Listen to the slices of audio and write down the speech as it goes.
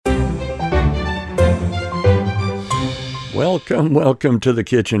Welcome to the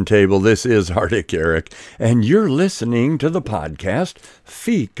kitchen table. This is Arctic Eric, and you're listening to the podcast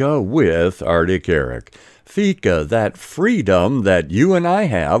Fika with Arctic Eric. Fika, that freedom that you and I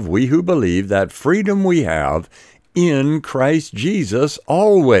have, we who believe, that freedom we have in Christ Jesus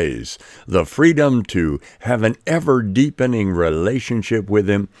always. The freedom to have an ever-deepening relationship with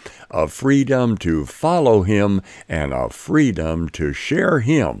Him, a freedom to follow Him, and a freedom to share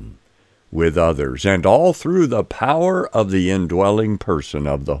Him with others, and all through the power of the indwelling person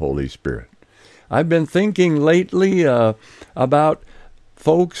of the Holy Spirit. I've been thinking lately about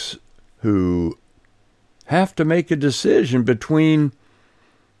folks who have to make a decision between,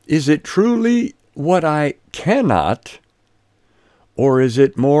 is it truly what I cannot, or is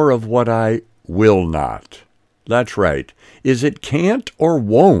it more of what I will not? That's right. Is it can't or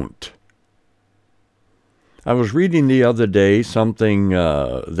won't? I was reading the other day something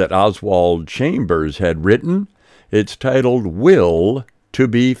that Oswald Chambers had written. It's titled, Will to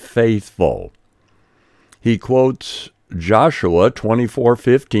be Faithful. He quotes Joshua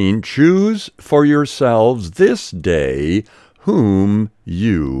 24:15, "Choose for yourselves this day whom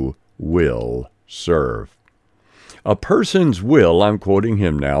you will serve." A person's will, I'm quoting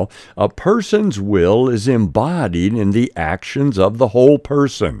him now, a person's will is embodied in the actions of the whole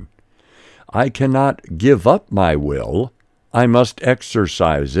person. I cannot give up my will. I must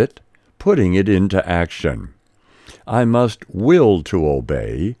exercise it, putting it into action. I must will to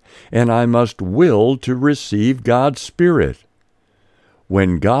obey, and I must will to receive God's Spirit.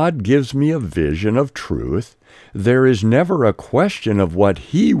 When God gives me a vision of truth, there is never a question of what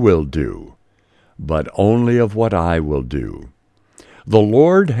He will do, but only of what I will do. The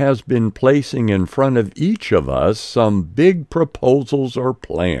Lord has been placing in front of each of us some big proposals or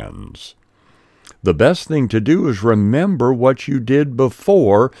plans. The best thing to do is remember what you did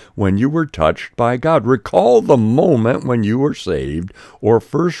before when you were touched by God. Recall the moment when you were saved, or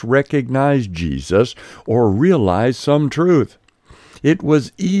first recognized Jesus, or realized some truth. It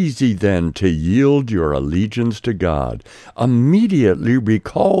was easy then to yield your allegiance to God. Immediately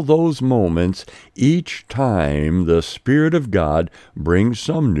recall those moments each time the Spirit of God brings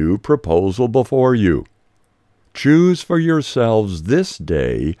some new proposal before you. Choose for yourselves this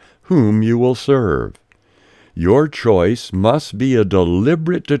day whom you will serve. Your choice must be a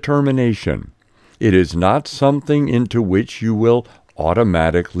deliberate determination. It is not something into which you will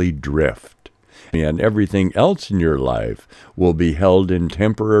automatically drift, and everything else in your life will be held in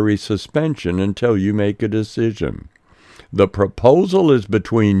temporary suspension until you make a decision. The proposal is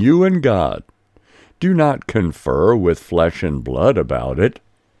between you and God. Do not confer with flesh and blood about it.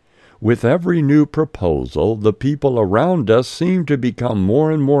 With every new proposal, the people around us seem to become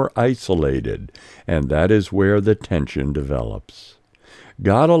more and more isolated, and that is where the tension develops.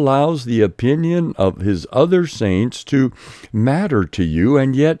 God allows the opinion of His other saints to matter to you,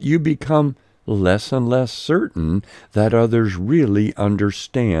 and yet you become less and less certain that others really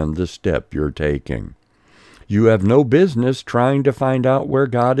understand the step you're taking. You have no business trying to find out where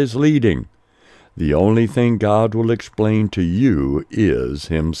God is leading. The only thing God will explain to you is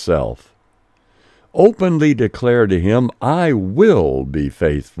Himself. Openly declare to Him, I will be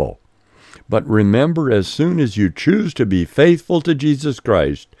faithful. But remember, as soon as you choose to be faithful to Jesus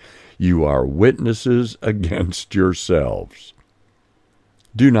Christ, you are witnesses against yourselves.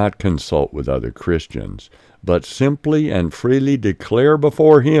 Do not consult with other Christians, but simply and freely declare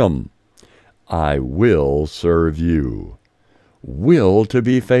before Him, I will serve you. Will to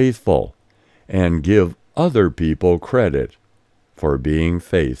be faithful, and give other people credit for being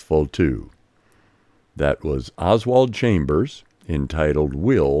faithful too. That was Oswald Chambers, entitled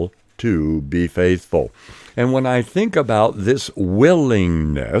Will to be Faithful. And when I think about this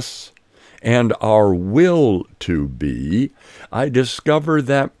willingness and our will to be, I discover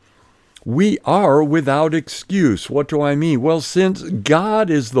that we are without excuse. What do I mean? Well, since God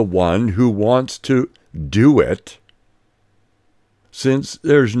is the one who wants to do it, since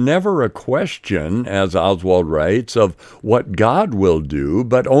there's never a question, as Oswald writes, of what God will do,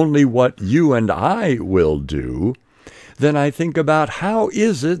 but only what you and I will do, then I think about how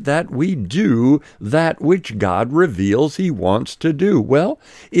is it that we do that which God reveals He wants to do? Well,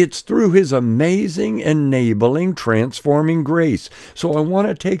 it's through His amazing, enabling, transforming grace. So I want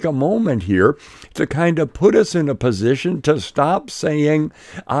to take a moment here to kind of put us in a position to stop saying,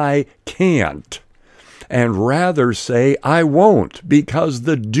 I can't, and rather say, I won't, because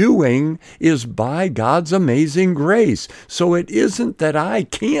the doing is by God's amazing grace. So it isn't that I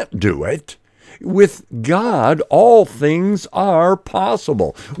can't do it. With God, all things are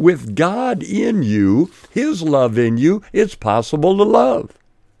possible. With God in you, His love in you, it's possible to love.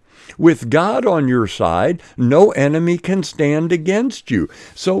 With God on your side, no enemy can stand against you.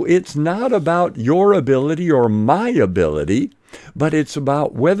 So it's not about your ability or my ability, but it's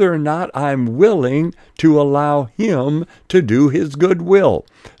about whether or not I'm willing to allow Him to do His good will.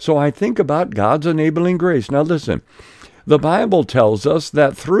 So I think about God's enabling grace. Now listen, the Bible tells us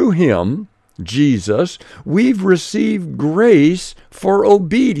that through Him, Jesus, we've received grace for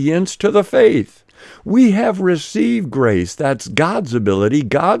obedience to the faith. We have received grace. That's God's ability,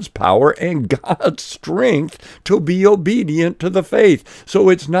 God's power, and God's strength to be obedient to the faith. So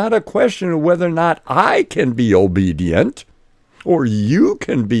it's not a question of whether or not I can be obedient or you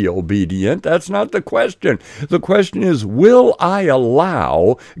can be obedient. That's not the question. The question is, will I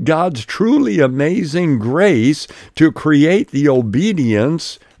allow God's truly amazing grace to create the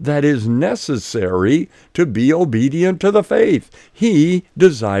obedience that is necessary to be obedient to the faith? He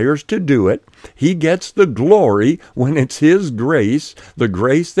desires to do it. He gets the glory when it's His grace, the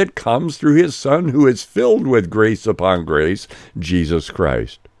grace that comes through His Son who is filled with grace upon grace, Jesus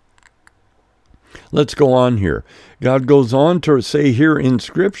Christ. Let's go on here. God goes on to say here in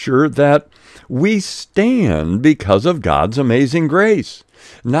Scripture that we stand because of God's amazing grace,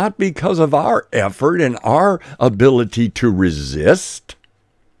 not because of our effort and our ability to resist,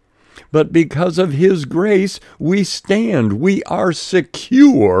 but because of His grace we stand. We are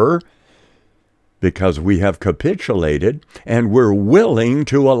secure because we have capitulated and we're willing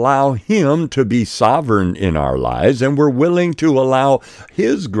to allow Him to be sovereign in our lives, and we're willing to allow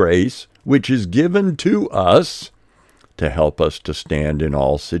His grace, which is given to us, to help us to stand in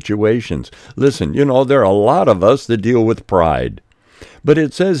all situations. Listen, there are a lot of us that deal with pride. But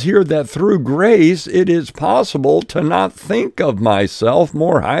it says here that through grace it is possible to not think of myself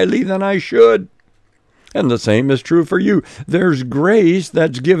more highly than I should. And the same is true for you. There's grace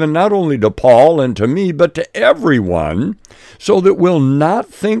that's given not only to Paul and to me, but to everyone, so that we'll not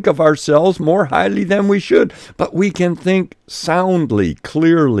think of ourselves more highly than we should, but we can think soundly,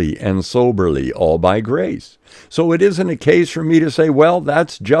 clearly, and soberly, all by grace. So it isn't a case for me to say, well,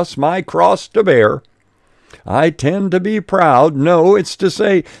 that's just my cross to bear. I tend to be proud. No, it's to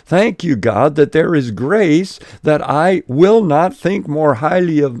say, thank you, God, that there is grace, that I will not think more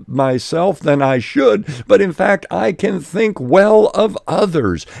highly of myself than I should, but in fact, I can think well of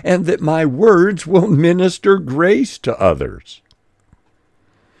others, and that my words will minister grace to others.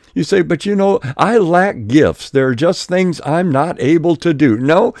 You say, but I lack gifts. There are just things I'm not able to do.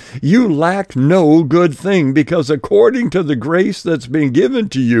 No, you lack no good thing, because according to the grace that's been given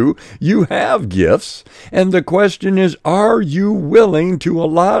to you, you have gifts. And the question is, are you willing to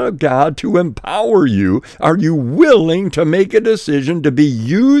allow God to empower you? Are you willing to make a decision to be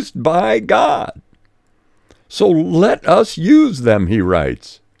used by God? So let us use them, he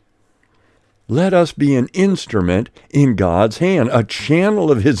writes. Let us be an instrument in God's hand, a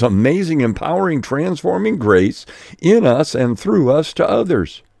channel of His amazing, empowering, transforming grace in us and through us to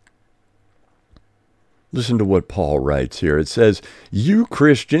others. Listen to what Paul writes here. It says, you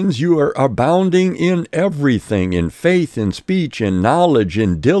Christians, you are abounding in everything, in faith, in speech, in knowledge,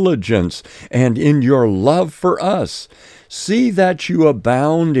 in diligence, and in your love for us. See that you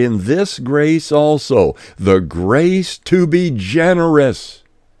abound in this grace also, the grace to be generous.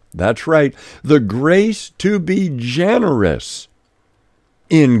 That's right, the grace to be generous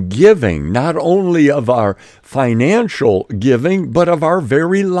in giving, not only of our financial giving, but of our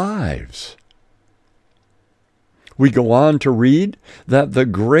very lives. We go on to read that the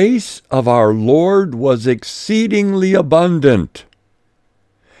grace of our Lord was exceedingly abundant,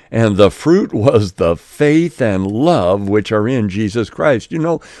 and the fruit was the faith and love which are in Jesus Christ.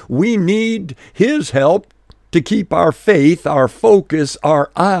 We need His help to keep our faith, our focus,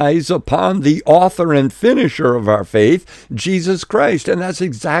 our eyes upon the author and finisher of our faith, Jesus Christ. And that's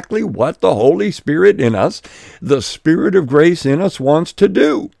exactly what the Holy Spirit in us, the Spirit of grace in us, wants to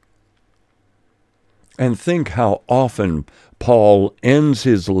do. And think how often Paul ends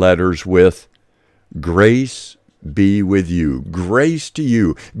his letters with, grace be with you. Grace to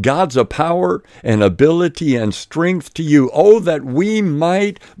you. God's a power and ability and strength to you. Oh, that we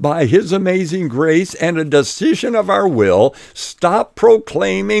might, by His amazing grace and a decision of our will, stop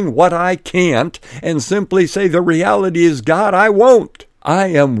proclaiming what I can't and simply say, the reality is, God, I won't. I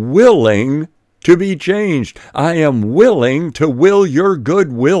am willing to be changed. I am willing to will your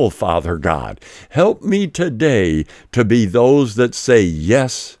good will, Father God. Help me today to be those that say,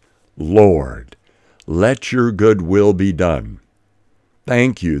 yes, Lord. Let your good will be done.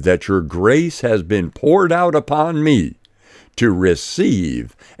 Thank you that your grace has been poured out upon me to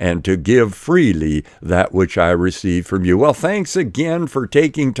receive and to give freely that which I receive from you. Well, thanks again for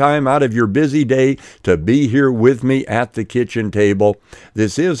taking time out of your busy day to be here with me at the kitchen table.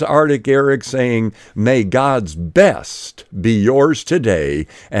 This is Arctic Eric saying, may God's best be yours today,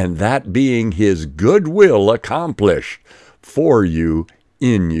 and that being his good will accomplished for you,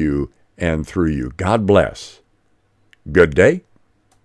 in you, and through you. God bless. Good day.